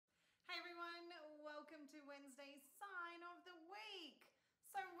to Wednesday's sign of the week.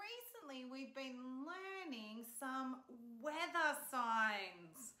 So recently we've been learning some weather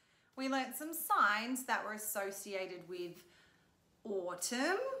signs. We learnt some signs that were associated with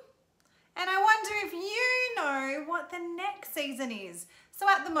autumn. And I wonder if you know what the next season is. So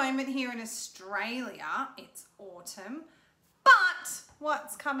at the moment here in Australia, it's autumn. But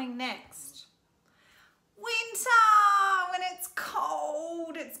what's coming next? Winter! When it's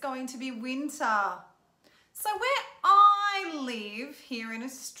cold, it's going to be winter. So where I live here in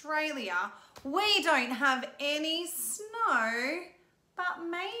Australia, we don't have any snow, but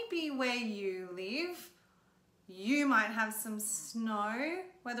maybe where you live, you might have some snow,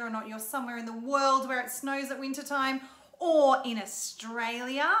 whether or not you're somewhere in the world where it snows at winter time, or in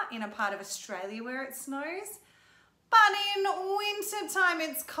Australia, in a part of Australia where it snows. But in winter time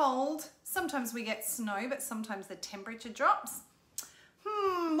it's cold. Sometimes we get snow, but sometimes the temperature drops.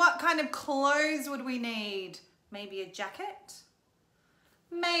 What kind of clothes would we need? Maybe a jacket?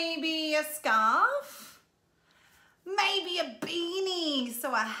 Maybe a scarf? Maybe a beanie,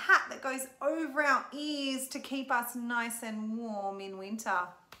 so a hat that goes over our ears to keep us nice and warm in winter.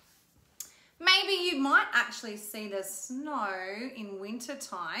 Maybe you might actually see the snow in winter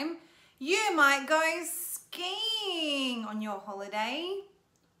time. You might go skiing on your holiday,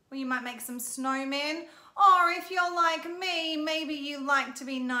 or you might make some snowmen, or if you're like me, maybe you like to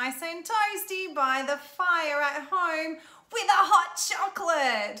be nice and toasty by the fire at home with a hot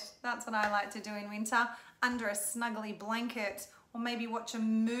chocolate. That's what I like to do in winter, under a snuggly blanket, or maybe watch a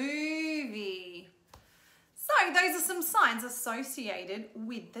movie. So those are some signs associated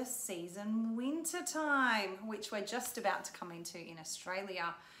with the season wintertime, which we're just about to come into in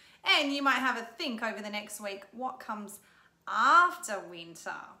Australia. And you might have a think over the next week, what comes after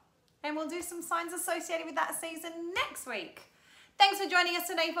winter? And we'll do some signs associated with that season next week. Thanks for joining us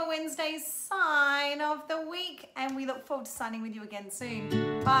today for Wednesday's sign of the week, and we look forward to signing with you again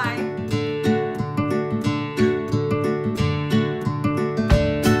soon. Bye.